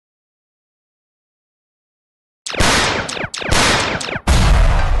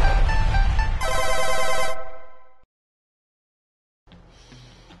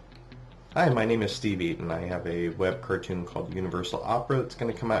Hi, my name is Steve Eaton. I have a web cartoon called Universal Opera that's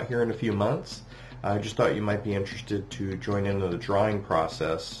going to come out here in a few months. I just thought you might be interested to join into the drawing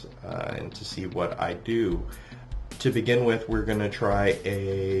process and to see what I do. To begin with, we're going to try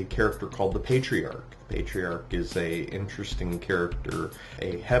a character called the Patriarch. The Patriarch is a interesting character,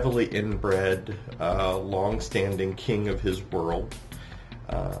 a heavily inbred, long-standing king of his world,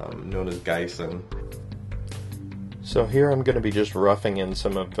 known as Geisen. So here I'm going to be just roughing in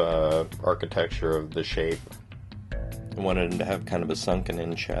some of architecture of the shape. I wanted him to have kind of a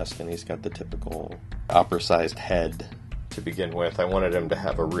sunken-in chest, and he's got the typical opera-sized head to begin with. I wanted him to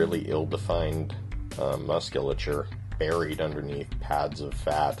have a really ill-defined musculature buried underneath pads of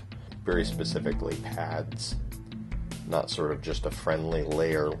fat, very specifically pads, not sort of just a friendly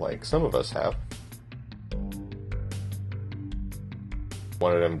layer like some of us have.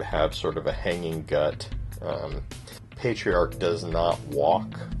 Wanted him to have sort of a hanging gut. Patriarch does not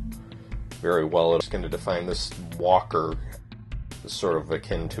walk very well. It's going to define this walker, sort of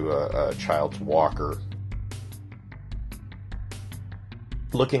akin to a child's walker.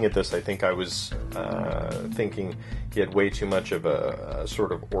 Looking at this, I think I was thinking he had way too much of a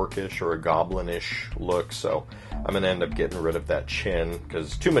sort of orcish or a goblinish look, so I'm going to end up getting rid of that chin,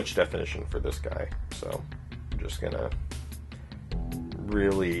 because too much definition for this guy. So I'm just going to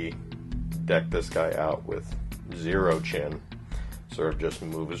really deck this guy out with zero chin. Sort of just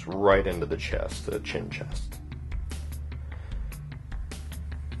moves right into the chest, the chin chest.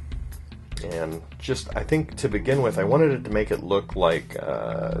 And just, I think to begin with, I wanted it to make it look like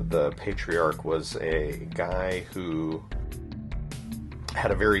the Patriarch was a guy who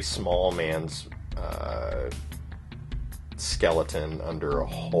had a very small man's skeleton under a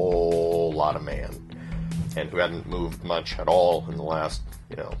whole lot of man, and who hadn't moved much at all in the last,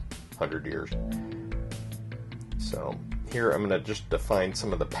 100 years. So here I'm going to just define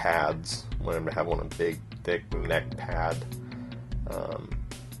some of the pads. I want him to have one a big, thick neck pad.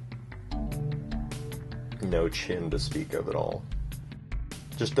 No chin to speak of at all.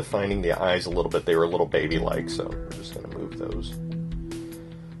 Just defining the eyes a little bit. They were a little baby-like, so we're just going to move those.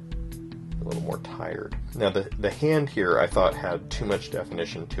 A little more tired. Now the hand here I thought had too much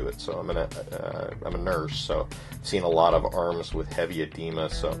definition to it, so I'm a nurse, so I've seen a lot of arms with heavy edema,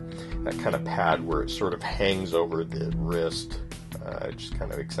 so that kind of pad where it sort of hangs over the wrist, just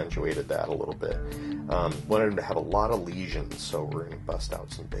kind of accentuated that a little bit. Wanted him to have a lot of lesions, so we're going to bust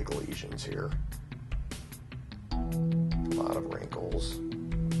out some big lesions here. A lot of wrinkles.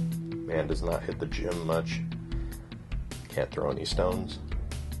 Man does not hit the gym much. Can't throw any stones.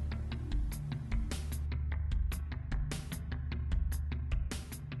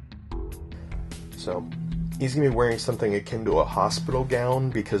 So he's going to be wearing something akin to a hospital gown,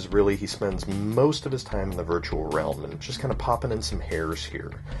 because really he spends most of his time in the virtual realm, and just kind of popping in some hairs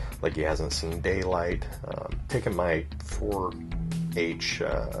here, like he hasn't seen daylight. Taking my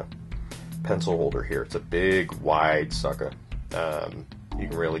 4H pencil holder here. It's a big, wide sucker. You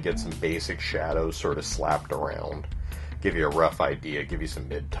can really get some basic shadows sort of slapped around, give you a rough idea, give you some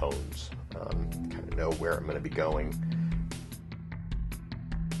mid-tones, kind of know where I'm going to be going.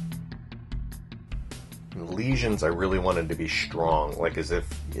 Lesions I really wanted to be strong, like as if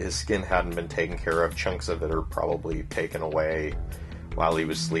his skin hadn't been taken care of. Chunks of it are probably taken away while he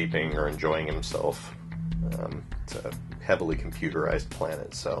was sleeping or enjoying himself. It's a heavily computerized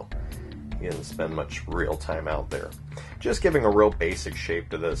planet, so he didn't spend much real time out there. Just giving a real basic shape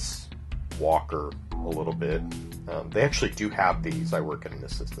to this walker a little bit. They actually do have these. I work in an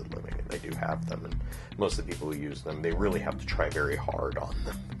assisted living, and they do have them, and most of the people who use them, they really have to try very hard on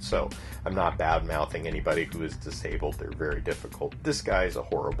them. So I'm not bad-mouthing anybody who is disabled. They're very difficult. This guy is a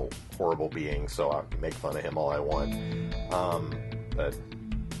horrible, horrible being, so I can make fun of him all I want. But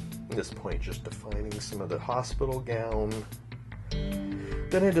at this point, just defining some of the hospital gown.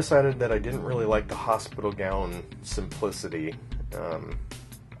 Then I decided that I didn't really like the hospital gown simplicity.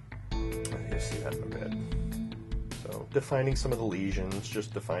 You'll see that in a bit. So defining some of the lesions,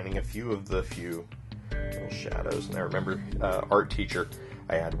 just defining a few of the little shadows. And I remember art teacher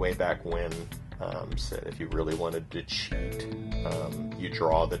I had way back when said if you really wanted to cheat, you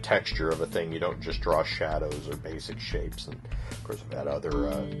draw the texture of a thing. You don't just draw shadows or basic shapes. And of course I've had other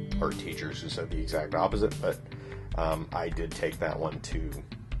art teachers who said the exact opposite, but I did take that one to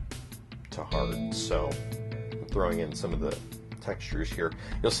heart. So I'm throwing in some of the textures here.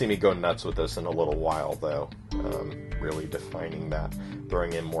 You'll see me go nuts with this in a little while, though. Really defining that,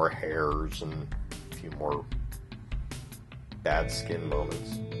 throwing in more hairs and a few more bad skin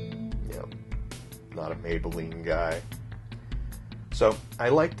moments. Not a Maybelline guy. So I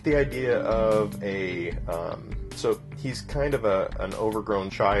liked the idea of so he's kind of an overgrown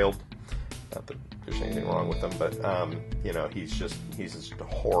child. Not that there's anything wrong with him, but, he's just a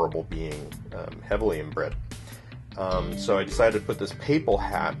horrible being, heavily inbred. So I decided to put this papal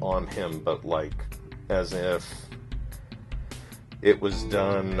hat on him, but like, as if it was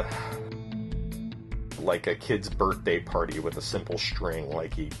done like a kid's birthday party with a simple string,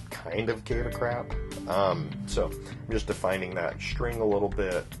 like he kind of gave a crap. So I'm just defining that string a little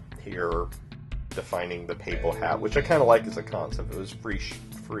bit here, defining the papal hat, which I kind of like as a concept. It was free.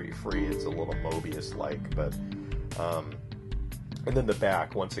 It's a little Mobius-like, but, and then the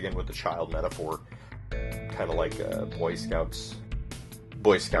back, once again with the child metaphor, kind of like a Boy Scout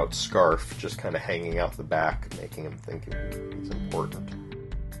scarf, just kind of hanging out the back, making him think he's important.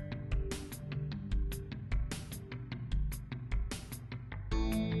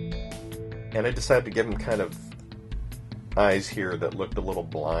 And I decided to give him kind of eyes here that looked a little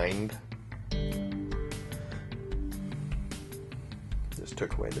blind. Just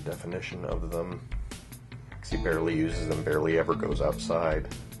took away the definition of them, because he barely uses them, barely ever goes outside.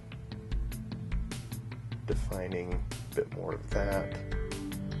 Defining a bit more of that.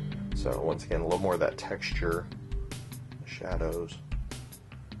 So once again, a little more of that texture, shadows,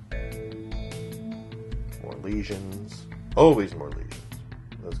 more lesions, always more lesions,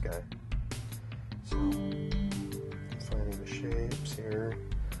 those guys. So defining the shapes here.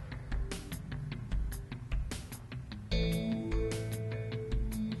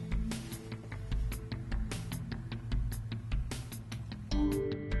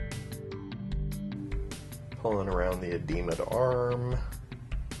 Pulling around the edematous arm,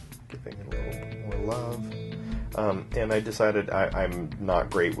 giving it a little bit more love. And I decided I'm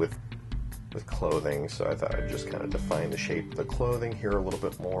not great with clothing, so I thought I'd just kind of define the shape of the clothing here a little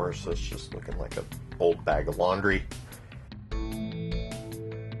bit more, so it's just looking like an old bag of laundry. Okay,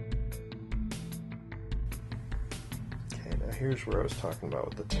 now here's where I was talking about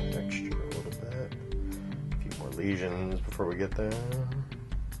with the texture a little bit. A few more lesions before we get there.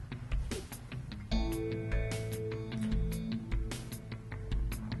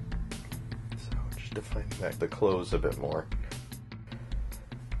 Define the clothes a bit more.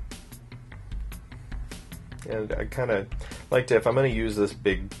 And I kind of like to, if I'm going to use this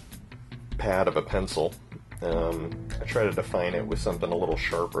big pad of a pencil, I try to define it with something a little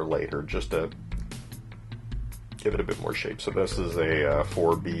sharper later, just to give it a bit more shape. So this is a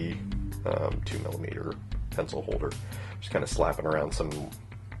 4B 2mm pencil holder. Just kind of slapping around some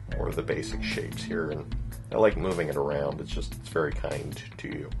more of the basic shapes here, and I like moving it around. It's very kind to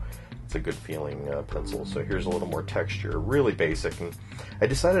you. It's a good feeling pencil. So here's a little more texture, really basic. And I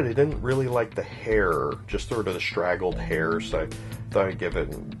decided I didn't really like the hair, just sort of the straggled hair, so I thought I'd give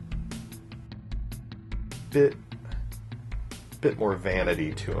it a bit more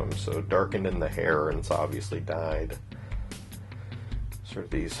vanity to him. So darkened in the hair, and it's obviously dyed. Sort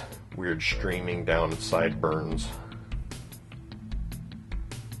of these weird streaming down sideburns.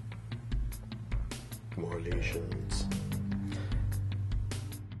 More lesions.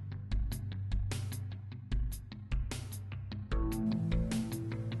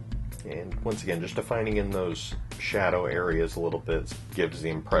 And once again, just defining in those shadow areas a little bit gives the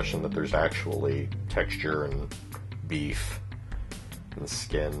impression that there's actually texture and beef and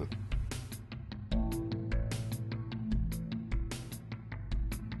skin.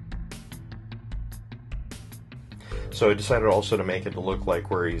 So I decided also to make it to look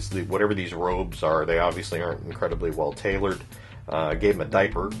like where whatever these robes are, they obviously aren't incredibly well tailored. I gave him a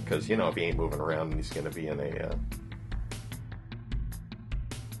diaper, because, if he ain't moving around, he's going to be in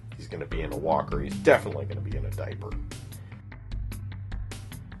a walker. He's definitely going to be in a diaper.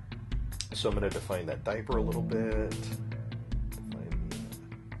 So I'm going to define that diaper a little bit.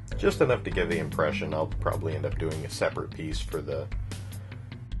 Just enough to give the impression. I'll probably end up doing a separate piece for the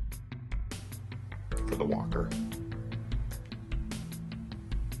walker.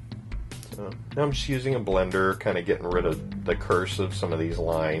 So now I'm just using a blender, kind of getting rid of the curse of some of these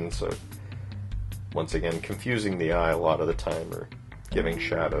lines. So once again, confusing the eye a lot of the time, or giving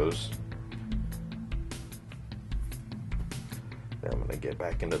shadows. Now I'm going to get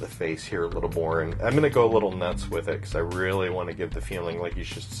back into the face here a little more, and I'm going to go a little nuts with it, because I really want to give the feeling like he's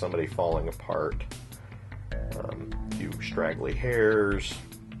just somebody falling apart. A few straggly hairs,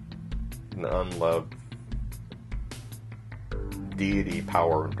 an unloved deity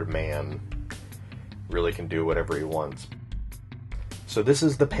powered man, really can do whatever he wants. So this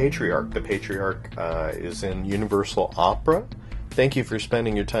is the Patriarch. The Patriarch is in Universal Opera. Thank you for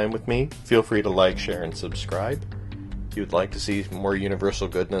spending your time with me. Feel free to like, share, and subscribe. If you'd like to see more Universal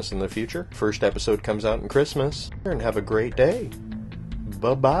goodness in the future, first episode comes out in Christmas. And have a great day.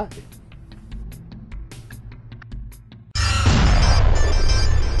 Bye-bye.